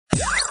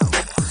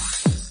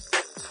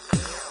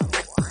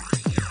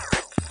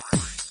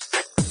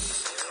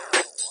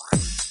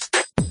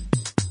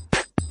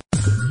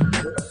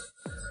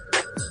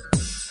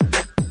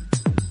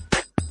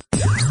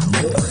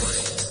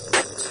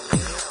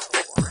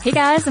Hey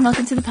guys, and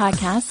welcome to the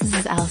podcast. This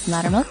is Allison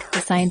Loudermilk,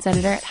 the science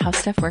editor at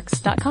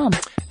HowStuffWorks.com.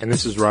 And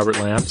this is Robert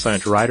Lamb,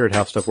 science writer at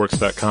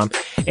HowStuffWorks.com.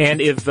 And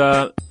if,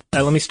 let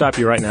me stop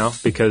you right now,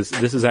 because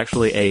this is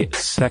actually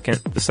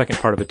the second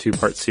part of a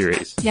two-part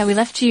series. Yeah, we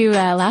left you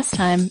last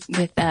time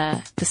with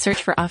the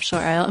search for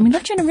offshore oil, and we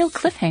left you in a real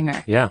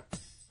cliffhanger. Yeah.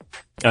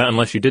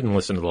 Unless you didn't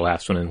listen to the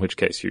last one, in which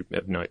case you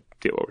have no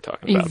idea what we're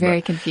talking about. You're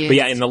very confused. But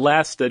yeah, in the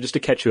last, just to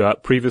catch you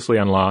up, previously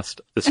on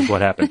Lost, this is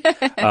what happened.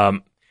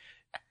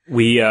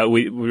 We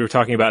were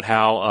talking about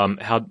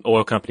how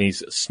oil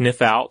companies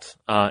sniff out,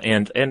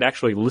 and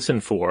actually listen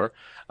for,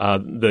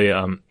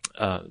 the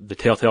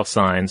telltale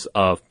signs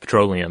of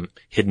petroleum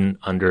hidden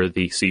under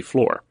the sea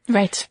floor.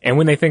 Right. And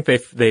when they think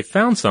they've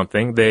found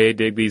something, they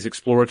dig these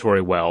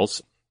exploratory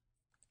wells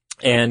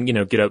and,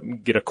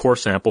 get a core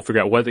sample,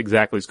 figure out what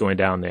exactly is going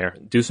down there,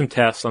 do some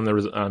tests on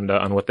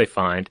what they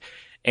find.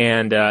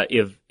 And,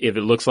 if it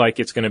looks like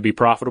it's going to be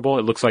profitable,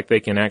 it looks like they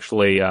can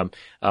actually,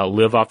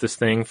 live off this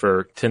thing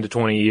for 10 to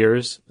 20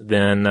 years,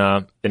 then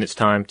it's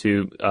time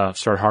to,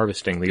 start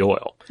harvesting the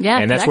oil. Yeah.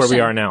 And that's where we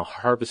are now,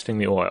 harvesting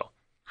the oil.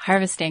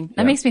 Harvesting.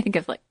 That makes me think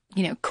of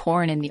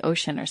corn in the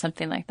ocean or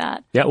something like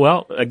that. Yeah.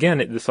 Well, again,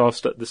 this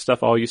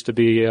stuff all used to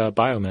be,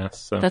 biomass.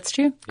 So. That's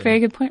true. Yeah. Very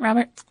good point,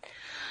 Robert.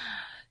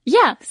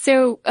 Yeah.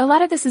 So a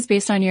lot of this is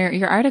based on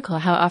your article,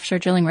 How Offshore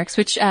Drilling Works,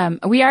 which,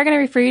 we are going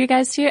to refer you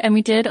guys to, and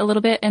we did a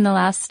little bit in the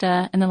last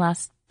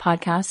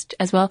podcast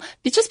as well.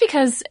 But just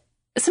because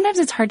sometimes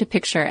it's hard to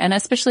picture, and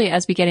especially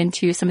as we get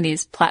into some of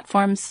these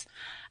platforms,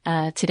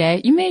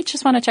 today, you may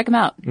just want to check them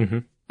out. Mm-hmm.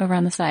 Over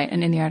on the site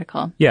and in the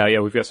article. Yeah,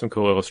 we've got some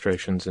cool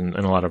illustrations and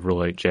a lot of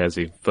really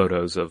jazzy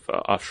photos of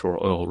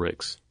offshore oil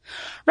rigs.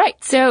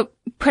 Right. So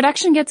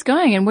production gets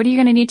going, and what are you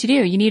going to need to do?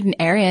 You need an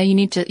area. You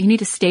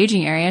need a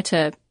staging area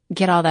to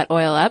get all that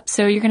oil up.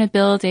 So you're going to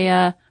build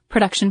a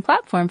production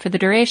platform for the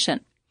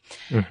duration.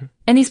 Mm-hmm.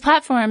 And these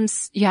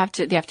platforms, they have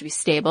to be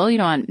stable. You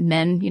don't want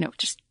men,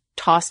 just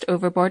tossed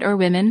overboard, or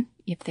women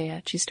if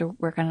they choose to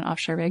work on an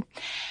offshore rig.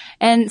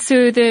 And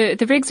so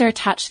the rigs are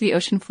attached to the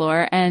ocean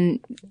floor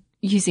and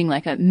using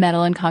like a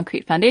metal and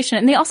concrete foundation.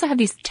 And they also have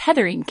these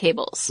tethering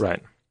cables.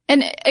 Right.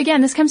 And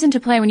again, this comes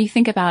into play when you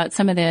think about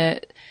some of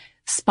the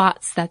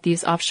spots that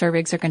these offshore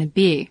rigs are going to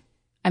be.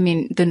 I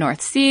mean, the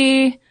North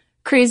Sea,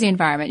 crazy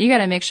environment. You got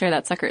to make sure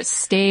that sucker is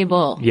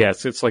stable.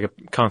 Yes, it's like a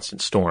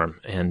constant storm.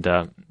 And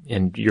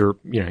you're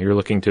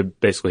looking to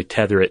basically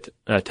tether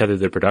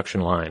the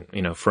production line,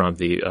 from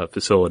the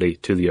facility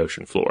to the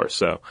ocean floor.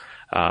 So,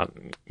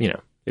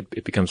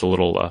 it becomes a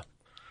little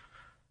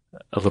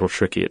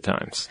tricky at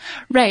times.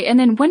 Right. And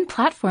then one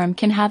platform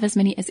can have as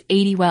many as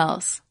 80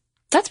 wells.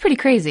 That's pretty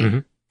crazy. Mm-hmm.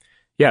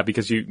 Yeah,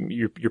 because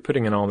you're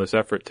putting in all this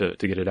effort to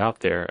get it out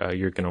there.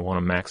 You're going to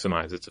want to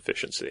maximize its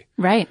efficiency.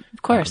 Right.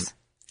 Of course.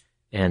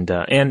 And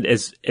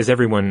as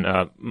everyone,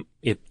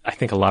 I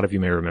think a lot of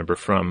you may remember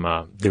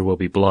from, There Will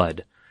Be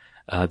Blood.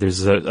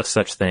 There's a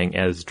such thing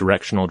as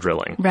directional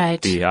drilling. Right.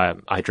 The,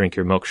 I drink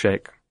your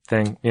milkshake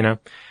thing,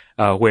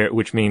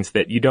 which means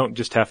that you don't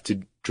just have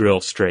to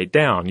drill straight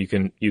down. You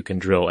can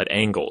drill at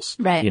angles.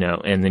 Right.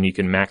 And then you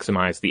can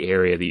maximize the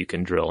area that you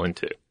can drill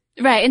into.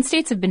 Right. And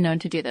states have been known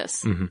to do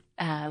this. Mm-hmm.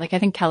 I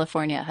think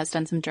California has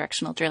done some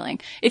directional drilling.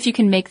 If you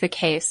can make the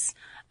case,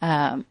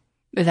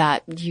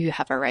 that you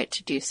have a right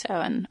to do so.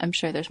 And I'm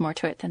sure there's more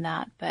to it than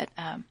that. But,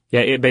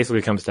 it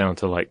basically comes down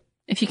to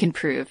if you can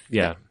prove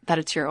that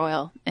it's your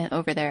oil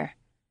over there.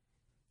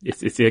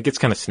 It gets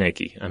kind of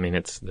snaky. I mean,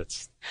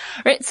 that's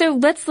right. So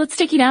let's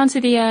take you down to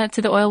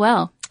the oil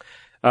well.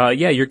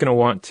 You're going to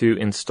want to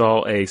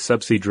install a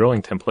subsea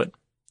drilling template.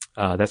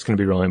 That's going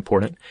to be really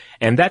important.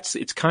 And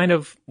it's kind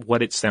of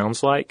what it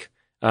sounds like.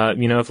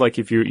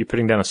 If you're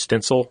putting down a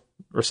stencil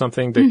or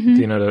something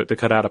to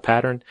cut out a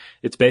pattern,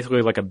 it's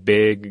basically like a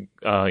big,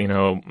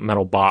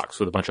 metal box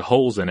with a bunch of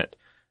holes in it,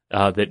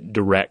 that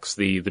directs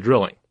the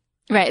drilling.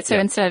 Right. So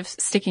instead of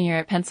sticking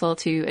your pencil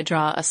to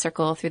draw a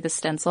circle through the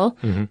stencil,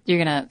 mm-hmm.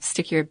 you're going to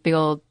stick your big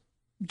old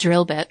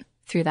drill bit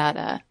through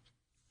that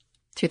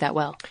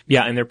well.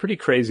 Yeah. And they're pretty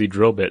crazy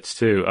drill bits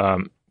too.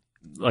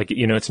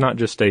 It's not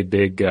just a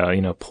big,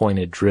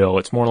 pointed drill.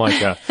 It's more like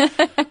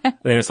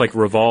then it's like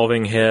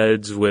revolving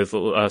heads with,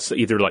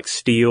 either like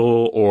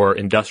steel or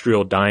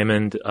industrial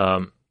diamond,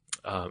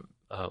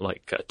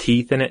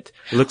 teeth in it.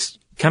 It looks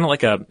kind of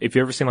like if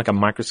you ever seen like a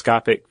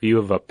microscopic view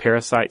of a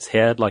parasite's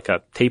head, like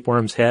a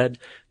tapeworm's head,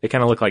 they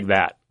kind of look like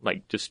that,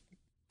 like just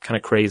kind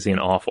of crazy and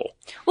awful.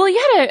 Well,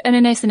 you had a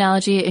nice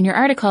analogy in your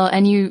article,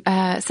 and you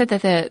said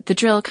that the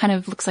drill kind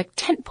of looks like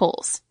tent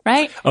poles,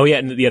 right? Oh yeah,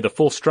 and the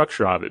full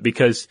structure of it,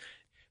 because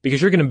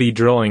you're going to be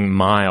drilling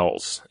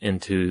miles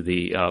into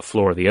the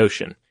floor of the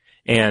ocean.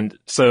 And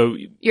so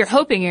you're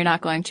hoping you're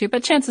not going to,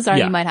 but chances are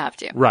you might have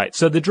to. Right.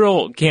 So the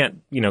drill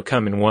can't,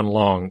 come in one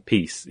long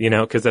piece,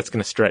 because that's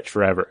going to stretch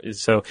forever.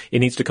 So it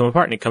needs to come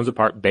apart, and it comes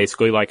apart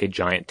basically like a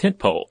giant tent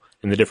pole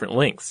in the different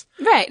lengths.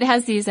 Right. It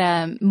has these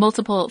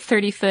multiple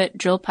 30-foot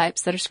drill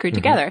pipes that are screwed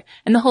mm-hmm. together,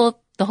 and the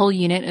whole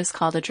unit is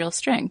called a drill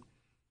string.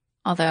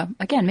 Although,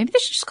 again, maybe they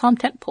should just call them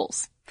tent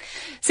poles.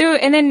 So,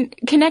 and then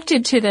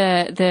connected to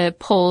the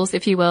poles,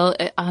 if you will,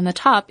 on the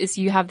top is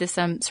you have this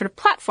sort of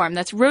platform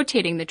that's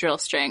rotating the drill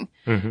string.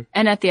 Mm-hmm.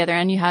 And at the other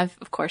end, you have,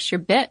 of course, your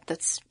bit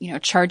that's,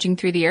 charging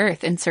through the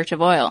earth in search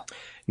of oil.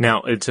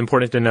 Now, it's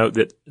important to note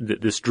that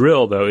this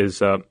drill, though,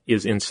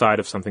 is inside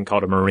of something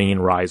called a marine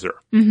riser,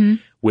 mm-hmm.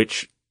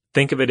 which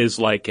think of it as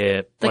like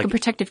a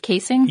protective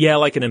casing? Yeah,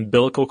 like an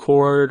umbilical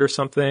cord or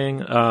something.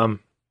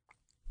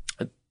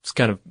 It's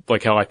kind of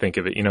like how I think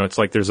of it. It's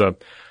like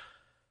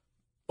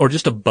or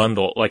just a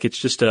bundle, like it's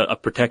just a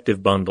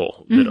protective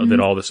bundle that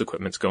all this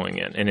equipment's going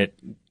in. And it,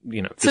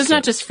 So it's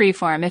not just free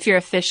form. If you're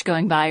a fish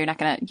going by, you're not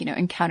going to,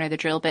 encounter the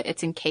drill bit.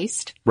 It's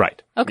encased.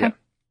 Right. Okay. Yeah.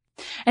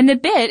 And the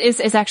bit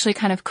is actually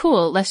kind of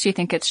cool, lest you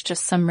think it's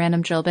just some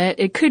random drill bit.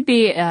 It could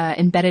be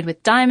embedded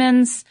with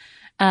diamonds,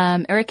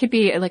 or it could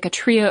be like a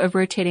trio of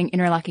rotating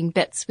interlocking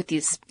bits with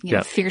these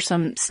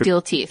fearsome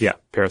steel teeth. Yeah,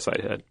 parasite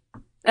head.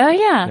 Oh,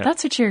 yeah,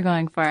 that's what you're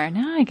going for.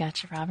 Now I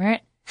got you, Robert.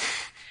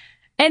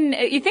 And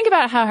you think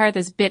about how hard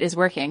this bit is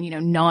working,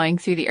 gnawing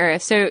through the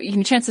earth. So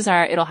chances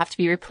are it'll have to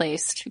be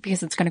replaced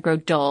because it's going to grow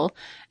dull,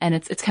 and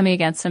it's coming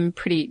against some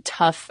pretty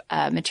tough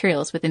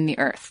materials within the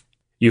earth.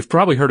 You've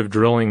probably heard of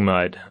drilling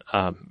mud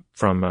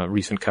from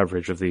recent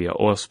coverage of the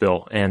oil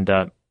spill, and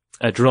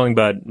drilling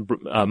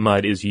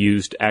mud is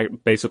used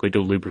basically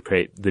to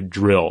lubricate the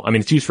drill. I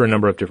mean, it's used for a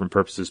number of different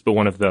purposes, but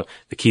one of the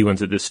key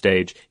ones at this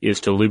stage is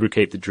to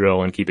lubricate the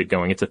drill and keep it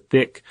going. It's a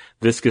thick,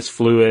 viscous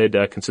fluid,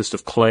 consists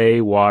of clay,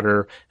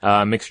 water,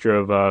 a mixture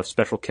of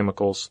special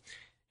chemicals,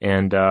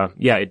 and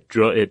it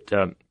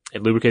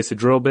lubricates the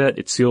drill bit,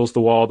 it seals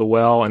the wall of the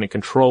well, and it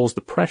controls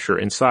the pressure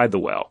inside the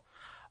well.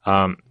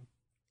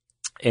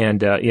 In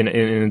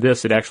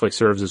this, it actually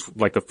serves as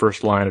like the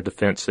first line of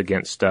defense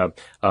against a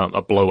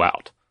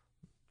blowout.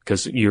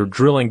 Because you're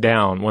drilling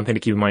down, one thing to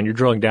keep in mind, you're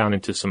drilling down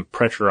into some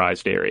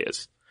pressurized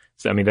areas.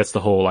 So, I mean, that's the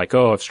whole like,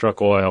 I've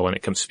struck oil and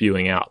it comes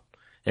spewing out.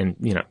 And,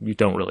 you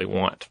don't really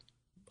want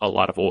a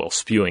lot of oil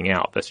spewing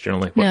out. That's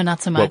generally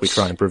not so much. What we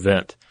try and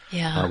prevent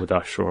with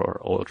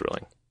offshore oil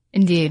drilling.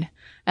 Indeed.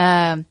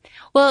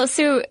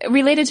 So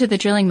related to the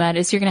drilling mud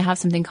is you're going to have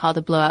something called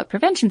a blowout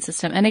prevention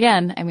system. And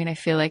again, I mean, I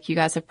feel like you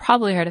guys have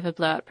probably heard of a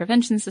blowout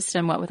prevention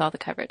system, what with all the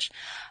coverage.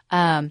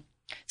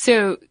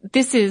 So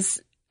this is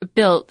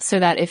built so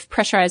that if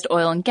pressurized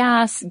oil and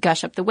gas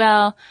gush up the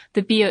well,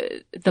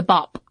 the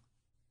BOP.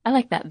 I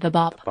like that, the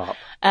BOP.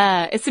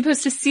 It's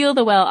supposed to seal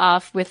the well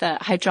off with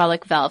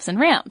hydraulic valves and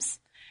rams.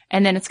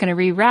 And then it's going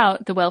to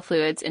reroute the well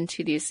fluids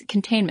into these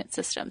containment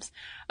systems.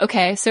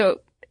 Okay, so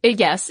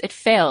yes, it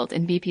failed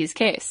in BP's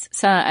case.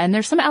 So, and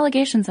there's some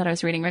allegations that I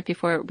was reading right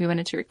before we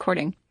went into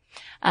recording,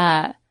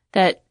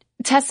 that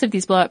tests of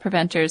these blowout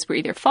preventers were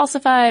either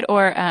falsified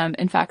or,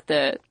 in fact,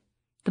 the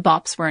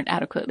BOPs weren't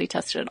adequately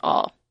tested at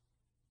all.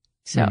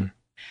 So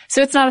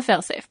it's not a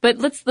failsafe, but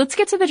let's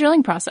get to the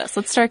drilling process.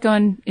 Let's start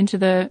going into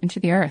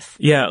the earth.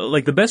 Yeah,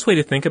 like the best way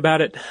to think about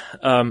it,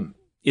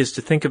 is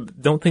to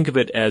don't think of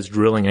it as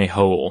drilling a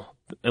hole.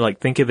 Like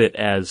think of it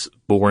as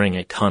boring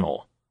a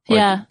tunnel.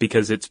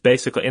 Because it's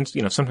basically, and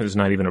sometimes it's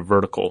not even a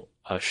vertical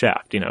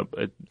shaft,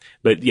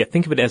 but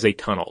think of it as a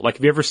tunnel. Like,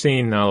 have you ever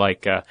seen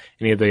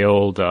any of the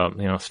old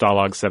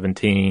Stalag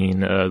 17,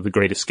 The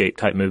Great Escape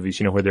type movies,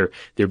 where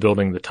they're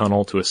building the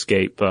tunnel to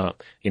escape a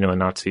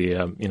Nazi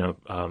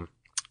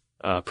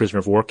prisoner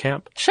of war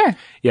camp? Sure.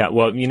 Yeah,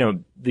 well,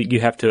 you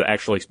have to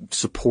actually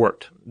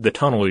support the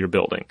tunnel you're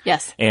building.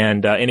 Yes.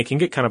 And it can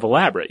get kind of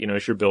elaborate,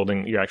 as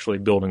you're actually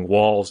building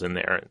walls in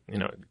there,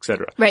 et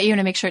cetera. Right, you want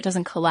to make sure it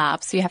doesn't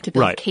collapse, so you have to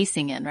build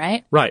casing in,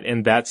 right? Right,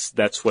 and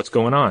that's what's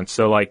going on.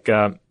 So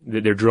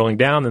they're drilling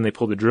down, then they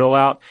pull the drill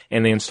out,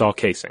 and they install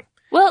casing.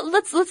 Well,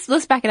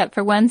 let's back it up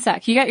for one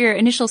sec. You got your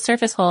initial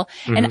surface hole,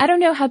 and I don't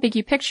know how big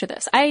you picture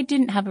this. I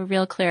didn't have a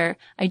real clear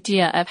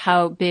idea of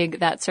how big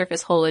that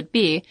surface hole would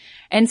be.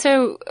 And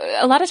so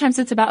a lot of times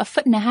it's about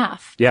 1.5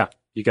 feet. Yeah.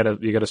 You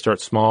gotta start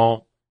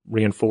small,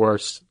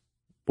 reinforce,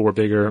 bore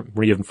bigger,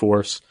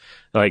 reinforce.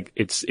 Like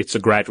it's a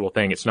gradual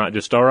thing. It's not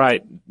just, all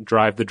right,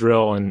 drive the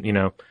drill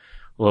and,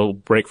 we'll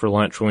break for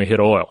lunch when we hit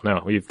oil.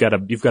 No, you've got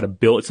to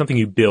build. It's something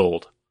you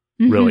build.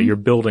 Really, you're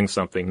building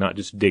something, not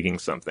just digging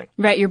something.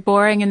 Right, you're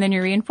boring and then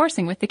you're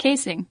reinforcing with the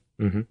casing.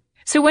 Mm-hmm.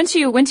 So once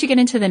you get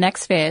into the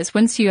next phase,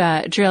 once you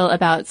drill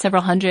about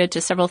several hundred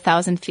to several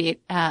thousand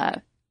feet,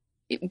 and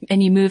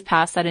you move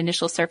past that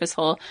initial surface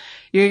hole,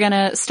 you're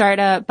gonna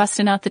start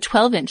busting out the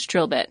 12-inch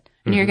drill bit,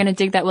 and you're gonna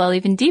dig that well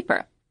even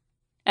deeper.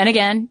 And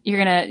again,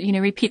 you're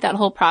gonna repeat that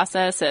whole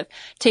process of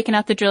taking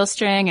out the drill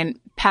string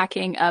and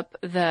packing up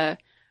the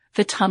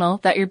tunnel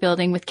that you're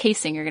building with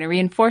casing. You're gonna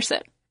reinforce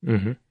it.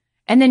 Mm-hmm.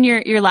 And then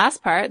your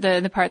last part,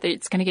 the part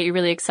that's going to get you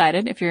really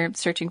excited if you're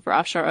searching for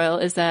offshore oil,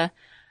 is the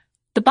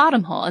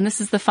bottom hole. And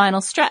this is the final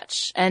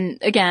stretch. And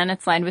again,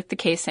 it's lined with the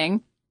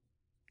casing.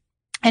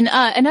 And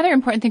another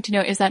important thing to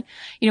note is that,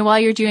 while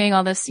you're doing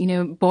all this,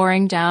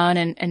 boring down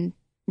and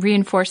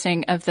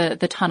reinforcing of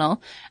the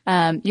tunnel,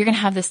 you're going to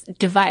have this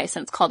device,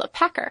 and it's called a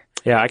packer.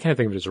 Yeah, I kind of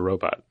think of it as a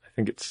robot.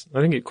 I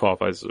think it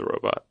qualifies as a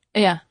robot.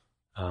 Yeah.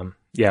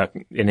 Yeah,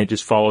 and it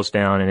just follows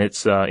down, and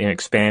it's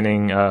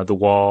expanding the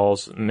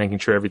walls, making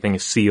sure everything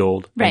is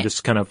sealed, and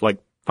just kind of like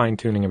fine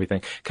tuning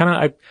everything.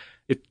 I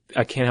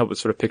can't help but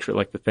sort of picture it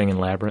like the thing in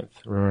Labyrinth.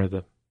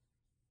 Remember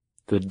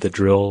the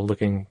drill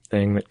looking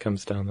thing that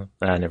comes down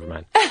never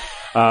mind.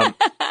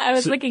 I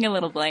was looking a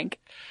little blank.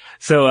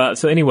 So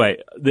anyway,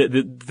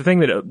 the thing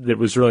that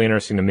was really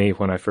interesting to me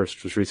when I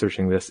first was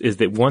researching this is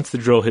that once the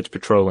drill hits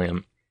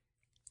petroleum,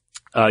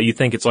 you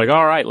think it's like,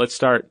 all right, let's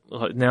start.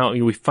 Now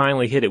we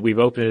finally hit it. We've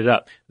opened it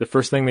up. The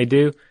first thing they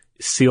do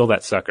is seal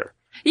that sucker.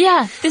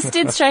 Yeah, this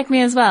did strike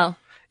me as well.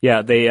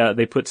 Yeah,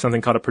 they put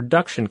something called a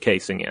production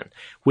casing in,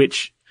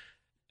 which,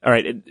 all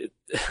right,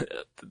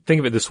 think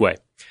of it this way.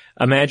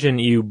 Imagine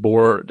you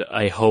bored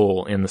a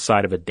hole in the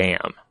side of a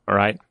dam, all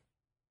right?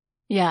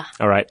 Yeah.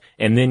 All right.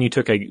 And then you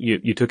took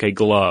a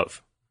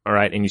glove, all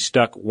right, and you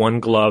stuck one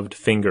gloved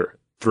finger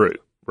through,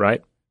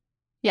 right?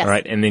 Yes. All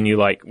right. And then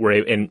you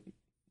and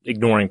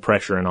ignoring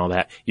pressure and all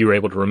that, you were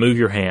able to remove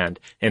your hand.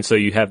 And so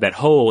you have that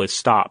hole is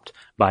stopped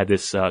by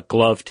this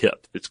glove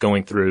tip that's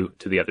going through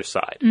to the other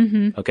side.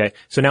 Mm-hmm. Okay.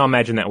 So now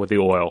imagine that with the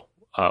oil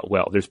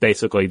well. There's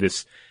basically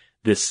this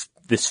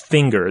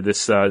finger,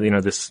 this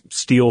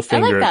steel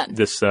finger, I like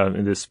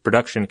that. this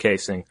production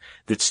casing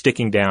that's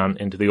sticking down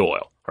into the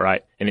oil, all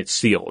right? And it's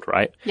sealed,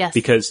 right? Yes.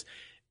 Because,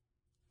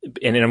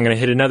 and I'm going to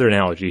hit another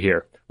analogy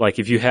here. Like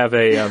if you have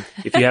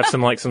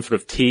some sort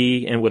of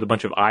tea and with a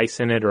bunch of ice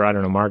in it, or I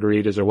don't know,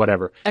 margaritas or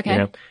whatever. Okay. You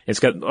know,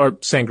 or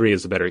sangria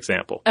is a better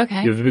example.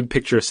 Okay. You have a big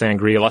picture of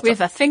sangria. We have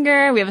a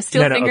finger, we have a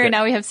steel finger, okay. and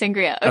now we have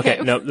sangria. Okay.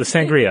 No, the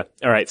sangria.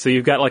 All right. So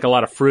you've got like a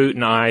lot of fruit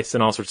and ice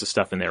and all sorts of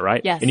stuff in there,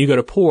 right? Yes. And you go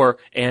to pour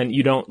and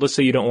let's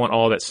say you don't want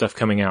all that stuff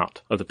coming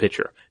out of the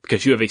pitcher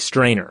because you have a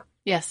strainer.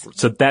 Yes.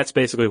 So that's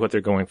basically what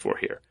they're going for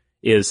here.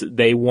 Is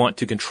they want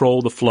to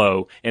control the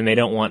flow, and they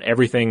don't want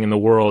everything in the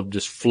world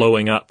just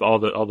flowing up, all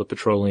the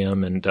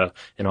petroleum and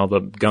all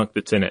the gunk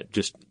that's in it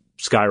just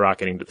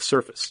skyrocketing to the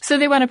surface. So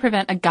they want to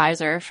prevent a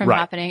geyser from Right.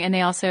 happening, and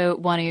they also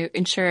want to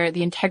ensure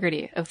the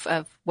integrity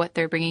of what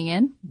they're bringing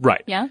in.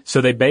 Right. Yeah. So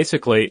they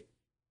basically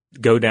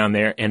go down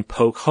there and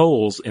poke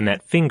holes in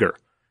that finger,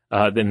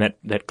 in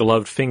that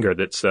gloved finger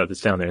that's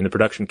down there in the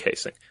production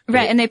casing.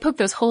 Right, and they poke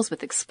those holes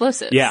with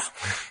explosives. Yeah.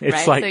 It's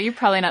right? like, So you're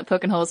probably not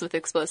poking holes with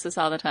explosives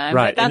all the time.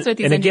 right. But that's what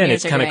these and again,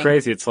 engineers it's kind of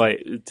crazy. It's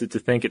like to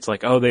think it's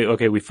like,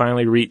 we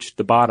finally reached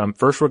the bottom.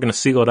 First, we're going to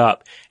seal it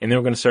up, and then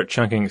we're going to start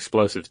chunking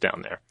explosives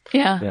down there.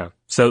 Yeah. Yeah.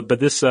 So, but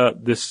this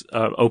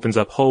opens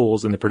up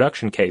holes in the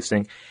production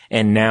casing,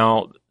 and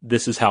now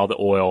this is how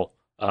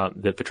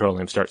the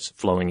petroleum starts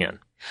flowing in.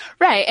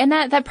 Right, and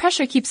that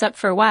pressure keeps up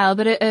for a while,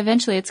 but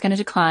eventually it's going to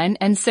decline.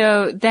 And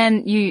so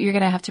then you're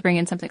going to have to bring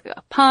in something like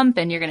a pump,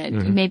 and you're going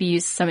to maybe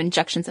use some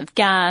injections of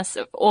gas,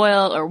 of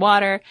oil, or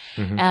water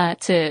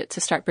to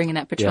start bringing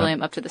that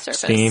petroleum up to the surface.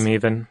 Steam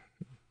even.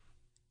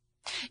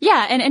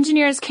 Yeah, and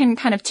engineers can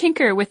kind of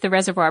tinker with the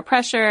reservoir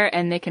pressure,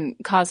 and they can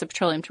cause the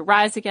petroleum to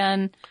rise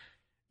again.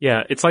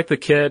 Yeah, it's like the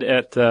kid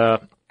at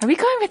Are we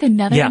going with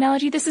another Yeah.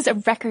 analogy? This is a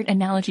record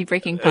analogy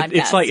breaking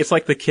podcast. It's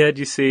like the kid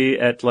you see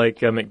at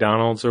like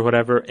McDonald's or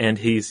whatever, and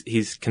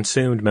he's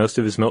consumed most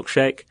of his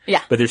milkshake.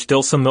 Yeah. But there's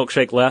still some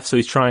milkshake left, so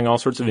he's trying all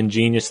sorts of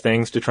ingenious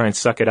things to try and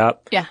suck it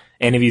up. Yeah.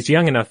 And if he's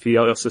young enough,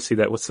 you also see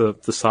that what's the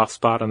soft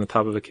spot on the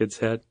top of a kid's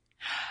head?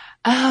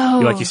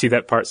 Oh. You see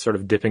that part sort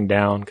of dipping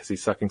down because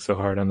he's sucking so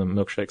hard on the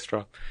milkshake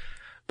straw.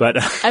 But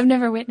I've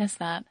never witnessed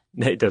that.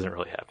 it doesn't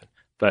really happen.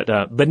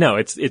 But no,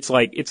 it's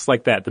like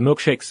that. The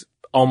milkshake's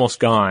almost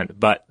gone,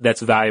 but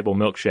that's valuable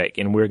milkshake,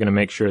 and we're going to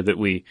make sure that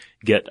we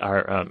get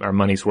our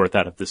money's worth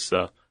out of this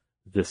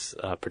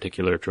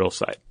particular drill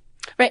site.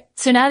 Right.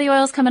 So now the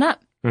oil's coming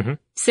up. Mm-hmm.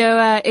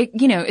 So,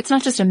 it's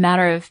not just a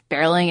matter of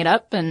barreling it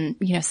up and,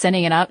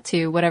 sending it out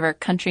to whatever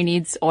country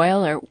needs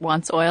oil or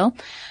wants oil.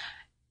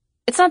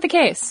 It's not the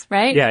case,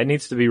 right? Yeah, it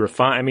needs to be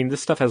refined. I mean,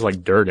 this stuff has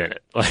like dirt in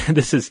it. Like,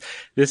 this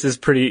is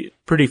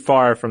pretty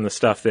far from the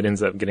stuff that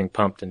ends up getting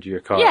pumped into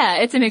your car. Yeah,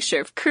 it's a mixture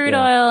of crude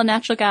oil,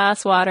 natural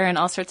gas, water, and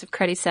all sorts of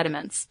cruddy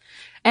sediments.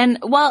 And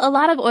while a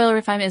lot of oil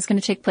refinement is going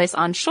to take place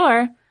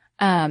onshore,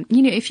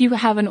 if you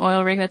have an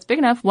oil rig that's big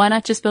enough, why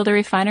not just build a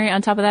refinery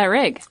on top of that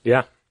rig?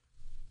 Yeah.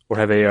 Or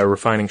have a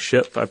refining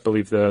ship. I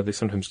believe they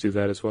sometimes do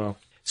that as well.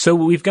 So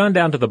we've gone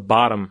down to the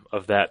bottom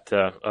of that,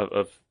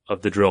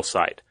 of the drill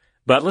site.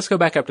 But let's go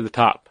back up to the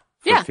top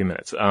for a few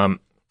minutes.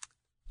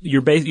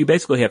 You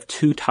basically have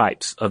two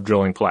types of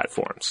drilling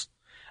platforms.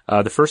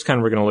 The first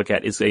kind we're going to look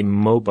at is a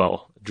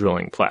mobile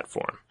drilling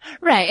platform.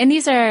 Right, and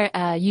these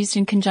are used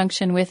in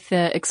conjunction with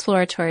the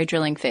exploratory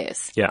drilling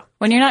phase. Yeah.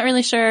 When you're not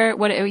really sure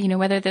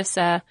whether this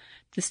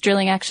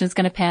drilling action is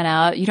going to pan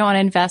out, you don't want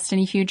to invest in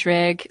a huge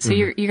rig, so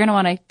you're going to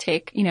want to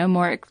take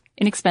more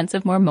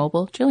inexpensive, more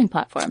mobile drilling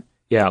platform.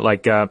 Yeah,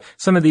 like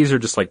some of these are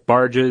just like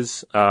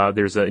barges.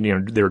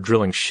 They're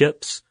drilling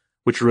ships,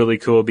 which are really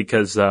cool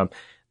because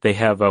they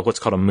have what's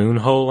called a moon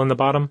hole in the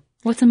bottom.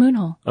 What's a moon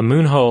hole? A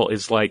moon hole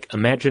is like,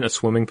 imagine a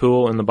swimming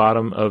pool in the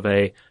bottom of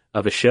a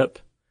ship,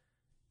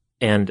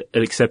 and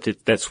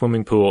except that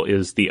swimming pool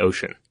is the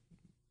ocean.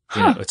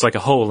 It's like a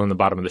hole in the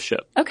bottom of the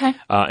ship. Okay.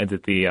 And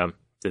that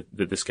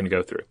that this can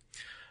go through.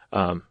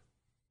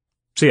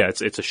 So yeah,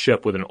 it's a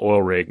ship with an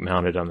oil rig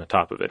mounted on the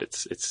top of it.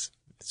 It's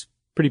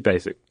pretty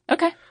basic.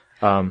 Okay.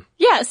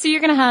 Yeah, so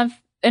you're going to have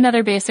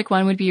another basic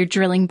one would be your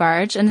drilling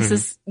barge, and this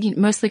is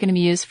mostly going to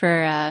be used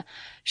for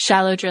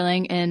shallow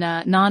drilling in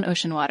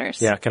non-ocean waters.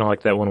 Yeah, kind of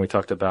like that one we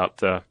talked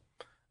about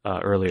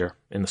earlier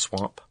in the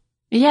swamp.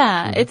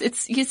 Yeah,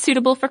 it's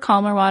suitable for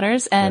calmer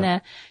waters,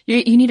 and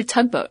you need a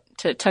tugboat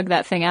to tug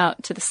that thing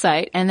out to the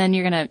site, and then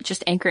you're going to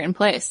just anchor it in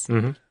place.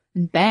 And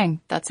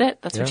bang, that's it.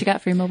 That's what you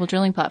got for your mobile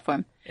drilling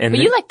platform. But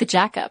you like the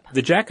jackup.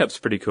 The jackup's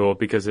pretty cool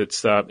because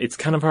it's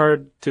kind of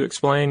hard to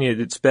explain.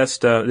 It's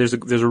best, there's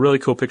a really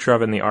cool picture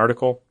of it in the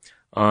article,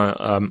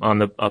 on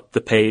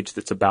the page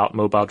that's about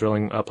mobile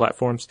drilling,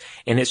 platforms.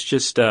 And it's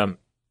just,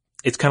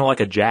 it's kind of like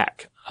a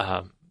jack.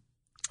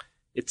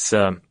 It's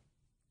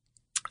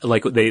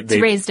like it's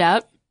raised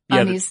up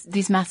on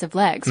these massive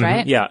legs,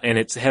 right? Yeah. And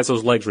it has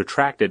those legs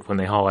retracted when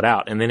they haul it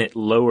out, and then it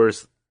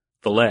lowers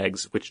the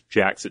legs, which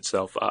jacks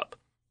itself up.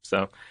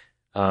 So,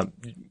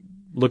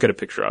 look at a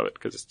picture of it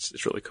because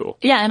it's really cool.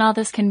 Yeah, and all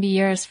this can be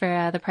yours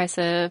for the price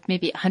of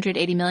maybe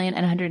 180 million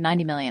and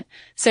 190 million.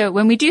 So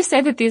when we do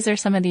say that these are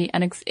some of the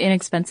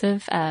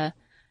inexpensive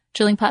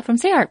drilling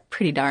platforms, they are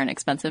pretty darn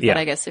expensive. Yeah. But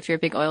I guess if you're a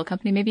big oil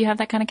company, maybe you have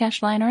that kind of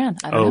cash lying around.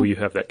 I don't know. You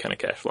have that kind of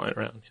cash lying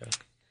around. Yeah.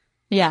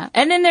 Yeah,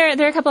 and then there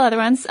are a couple other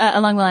ones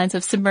along the lines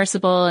of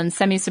submersible and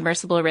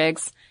semi-submersible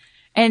rigs,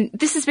 and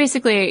this is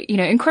basically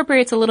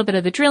incorporates a little bit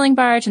of the drilling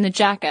barge and the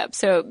jackup.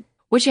 So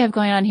what you have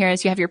going on here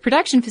is you have your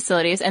production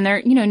facilities, and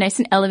they're, nice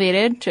and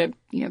elevated to,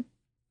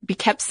 be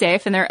kept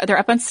safe, and they're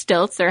up on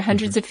stilts. They're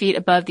hundreds of feet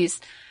above these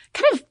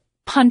kind of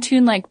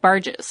pontoon-like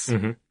barges.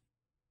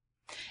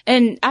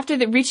 And after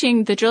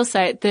reaching the drill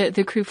site,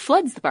 the crew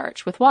floods the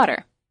barge with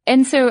water.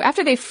 And so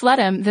after they flood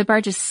them, the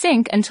barges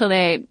sink until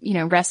they,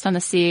 rest on the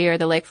sea or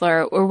the lake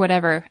floor or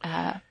whatever,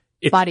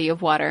 body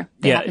of water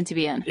they happen to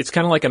be in. It's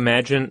kind of like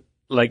imagine,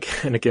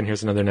 and again,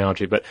 here's another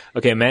analogy, but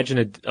okay,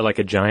 imagine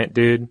a giant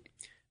dude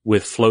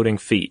with floating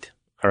feet,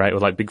 all right,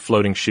 with big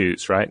floating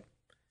shoes, right?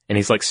 And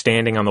he's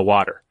standing on the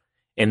water.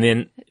 And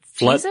then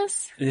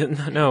Jesus?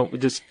 No,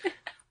 just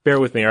bear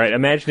with me, all right?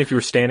 Imagine if you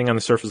were standing on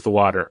the surface of the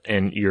water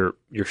and your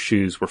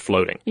shoes were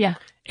floating. Yeah.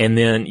 And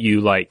then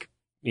you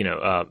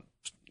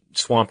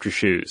swamped your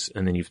shoes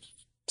and then you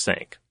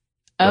sank.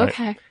 Right?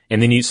 Okay.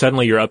 And then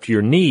you're up to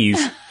your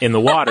knees in the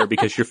water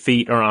because your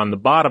feet are on the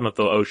bottom of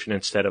the ocean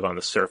instead of on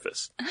the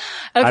surface. Okay.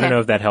 I don't know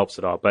if that helps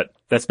at all, but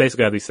that's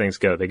basically how these things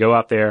go. They go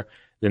out there,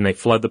 then they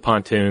flood the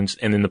pontoons,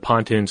 and then the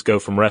pontoons go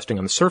from resting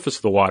on the surface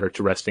of the water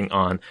to resting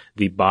on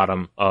the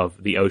bottom of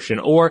the ocean.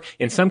 Or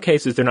in some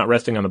cases, they're not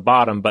resting on the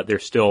bottom, but they're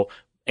still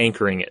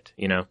anchoring it,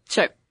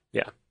 Sure.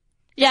 Yeah.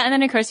 Yeah, and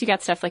then of course you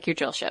got stuff like your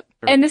drill ship.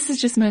 Sure. And this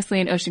is just mostly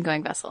an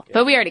ocean-going vessel. Yeah.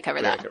 But we already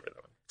covered that.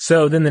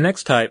 So then the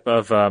next type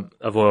of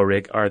oil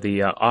rig are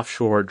the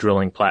offshore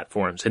drilling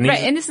platforms. And these,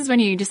 and this is when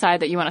you decide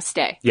that you want to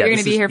stay. Yeah, you're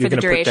going to be here for the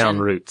duration. Put down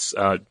roots,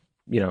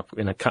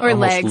 in a or almost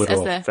legs,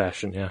 literal as the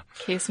fashion. Yeah.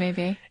 Case may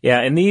be. Yeah,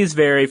 and these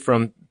vary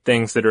from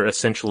things that are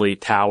essentially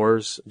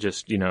towers,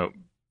 just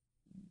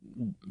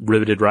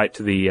riveted right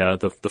to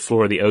the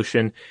floor of the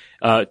ocean,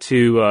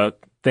 to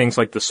things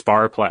like the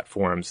spar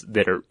platforms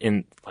that are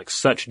in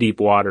such deep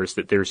waters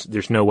that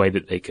there's no way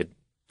that they could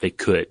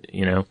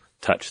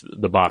touch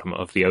the bottom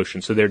of the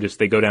ocean. So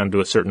they go down to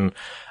a certain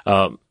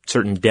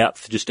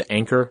depth just to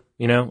anchor,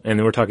 and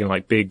then we're talking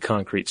big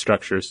concrete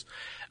structures.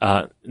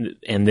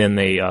 And then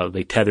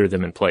they tether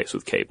them in place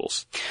with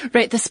cables.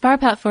 Right. The spar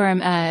platform,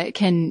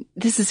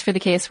 this is for the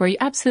case where you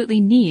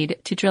absolutely need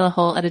to drill a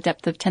hole at a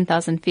depth of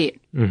 10,000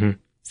 feet. Mm-hmm.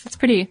 So it's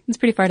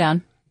pretty far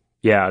down.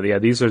 Yeah.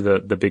 These are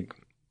the big,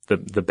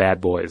 the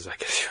bad boys, I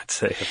guess you would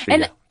say.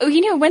 And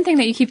one thing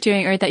that you keep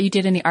doing, or that you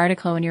did in the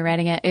article when you're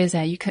writing it, is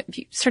you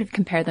sort of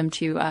compare them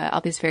to all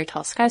these very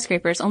tall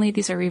skyscrapers. Only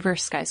these are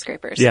reverse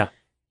skyscrapers. Yeah.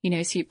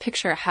 So you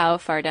picture how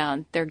far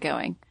down they're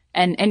going,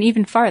 and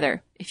even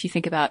farther if you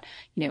think about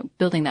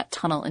building that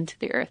tunnel into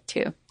the earth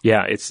too.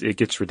 Yeah, it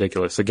gets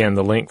ridiculous. Again,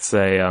 the lengths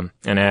an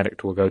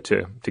addict will go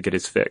to get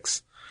his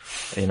fix.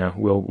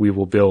 We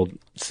will build.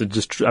 So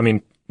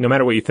no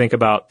matter what you think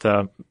about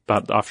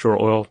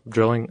offshore oil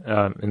drilling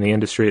in the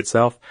industry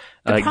itself,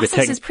 the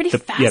process is pretty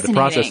fascinating. Yeah, the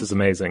process is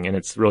amazing, and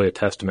it's really a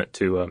testament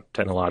to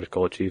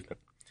technological achievement.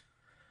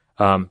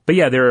 But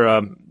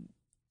yeah,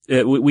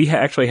 we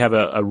actually have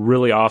a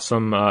really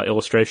awesome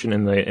illustration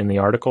in the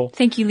article.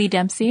 Thank you, Lee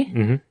Dempsey,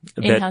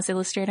 in-house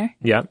illustrator.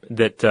 Yeah,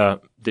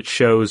 that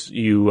shows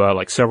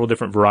you several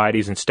different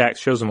varieties and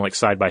shows them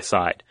side by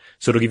side.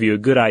 So it'll give you a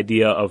good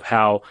idea of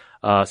how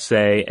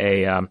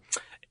say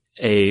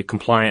a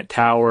compliant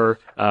tower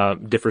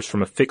differs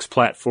from a fixed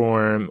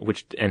platform,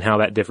 and how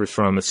that differs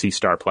from a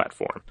C-star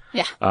platform.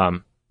 Yeah.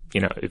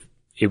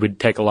 It would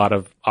take a lot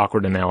of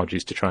awkward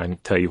analogies to try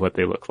and tell you what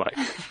they look like.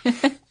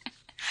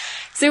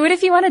 So what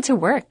if you wanted to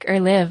work or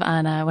live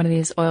on one of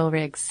these oil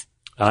rigs?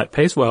 It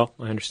pays well,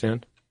 I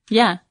understand.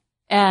 Yeah.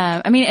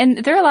 And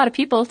there are a lot of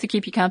people to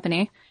keep you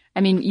company.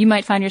 You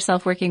might find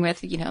yourself working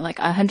with,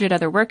 100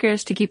 other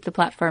workers to keep the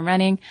platform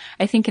running.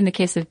 I think in the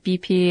case of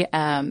BP,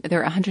 there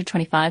are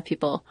 125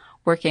 people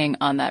working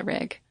on that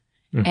rig.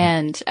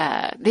 And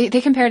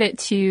they compared it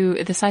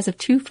to the size of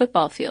 2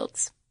 football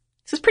fields.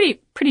 So it's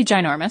pretty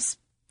ginormous.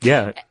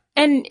 Yeah.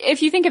 And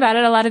if you think about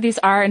it, a lot of these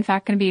are in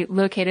fact going to be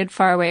located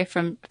far away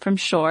from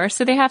shore,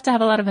 so they have to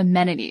have a lot of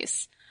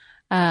amenities.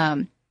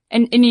 And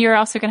you're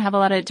also going to have a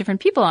lot of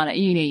different people on it.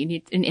 You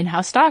need an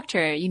in-house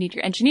doctor, you need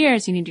your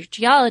engineers, you need your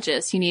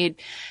geologists, you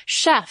need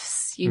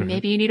chefs,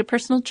 maybe you need a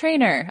personal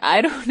trainer.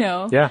 I don't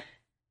know. Yeah.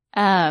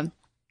 And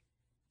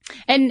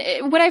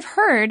what I've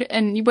heard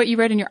and what you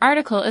wrote in your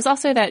article is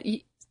also that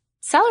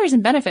salaries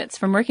and benefits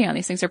from working on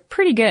these things are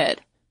pretty good.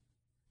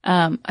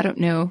 I don't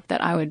know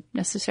that I would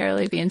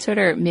necessarily be into it,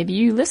 or maybe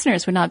you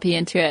listeners would not be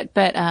into it,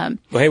 but, well,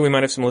 hey, we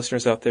might have some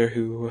listeners out there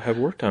who have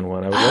worked on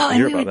one. I would love to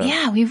hear about that.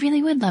 Yeah, we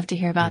really would love to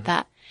hear about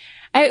that.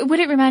 What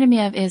it reminded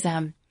me of is,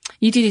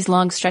 you do these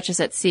long stretches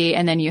at sea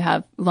and then you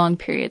have long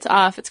periods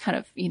off. It's kind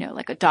of,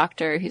 like a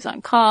doctor who's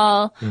on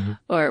call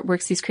or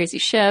works these crazy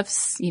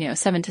shifts,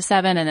 7 to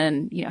 7 and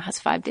then, has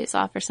 5 days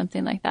off or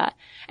something like that.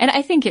 And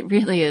I think it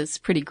really is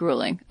pretty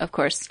grueling, of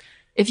course.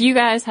 If you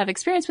guys have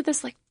experience with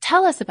this,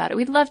 tell us about it.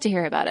 We'd love to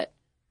hear about it.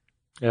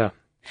 Yeah.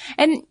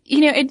 And,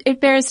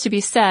 it bears to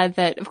be said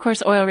that, of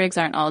course, oil rigs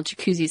aren't all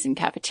jacuzzis and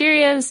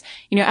cafeterias.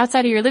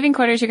 Outside of your living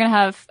quarters, you're going to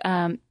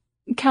have,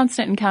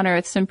 constant encounter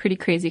with some pretty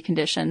crazy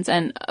conditions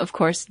and, of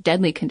course,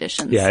 deadly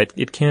conditions. Yeah,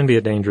 it can be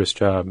a dangerous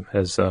job,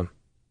 as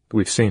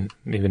we've seen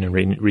even in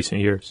recent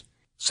years.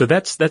 So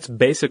that's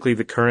basically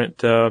the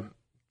current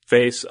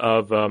phase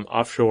of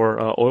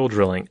offshore oil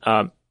drilling.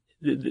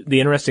 The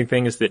interesting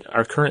thing is that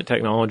our current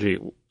technology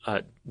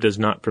does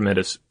not permit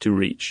us to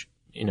reach,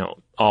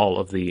 all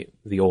of the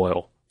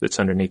oil that's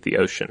underneath the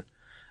ocean.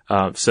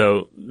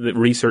 So the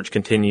research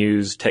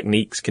continues,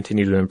 techniques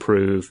continue to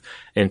improve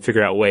and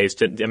figure out ways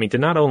to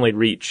not only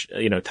reach,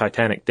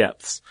 titanic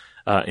depths,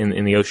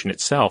 in the ocean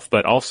itself,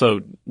 but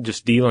also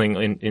just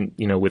dealing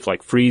in with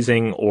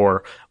freezing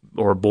or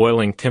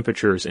boiling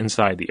temperatures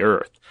inside the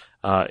earth.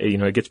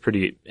 It gets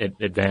pretty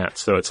advanced.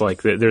 So it's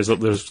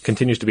there's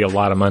continues to be a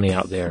lot of money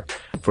out there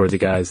for the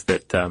guys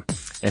that,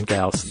 and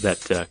gals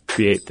that,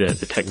 create the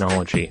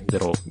technology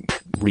that'll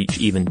reach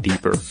even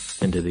deeper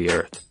into the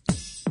earth.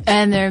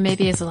 And there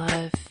maybe is a lot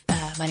of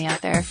money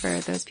out there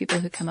for those people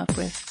who come up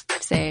with,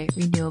 say,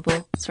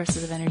 renewable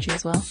sources of energy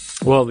as well.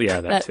 Well,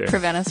 yeah, that too.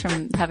 Prevent us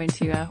from having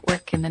to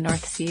work in the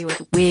North Sea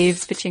with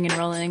waves pitching and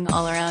rolling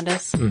all around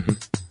us. Mm-hmm.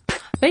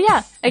 But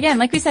yeah, again,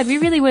 like we said, we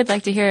really would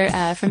like to hear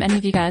from any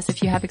of you guys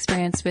if you have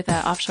experience with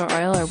offshore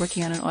oil or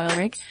working on an oil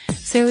rig.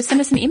 So send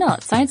us an email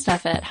at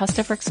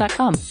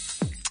sciencestuff@howstuffworks.com.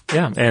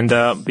 Yeah,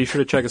 and be sure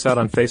to check us out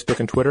on Facebook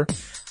and Twitter.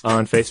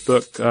 On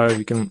Facebook,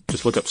 you can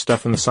just look up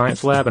Stuff in the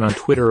Science Lab, and on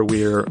Twitter,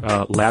 we're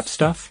Lab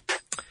Stuff.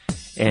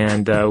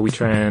 And we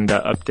try and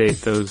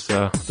update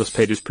those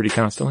pages pretty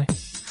constantly.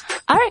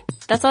 All right,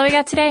 that's all we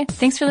got today.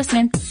 Thanks for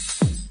listening.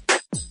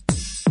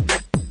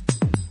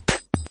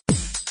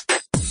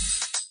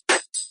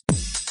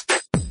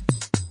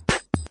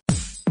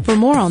 For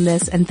more on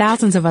this and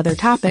thousands of other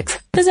topics,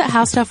 visit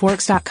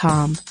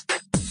howstuffworks.com.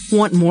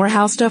 Want more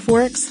How Stuff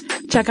Works?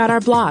 Check out our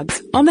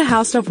blogs on the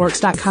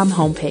howstuffworks.com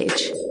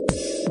homepage.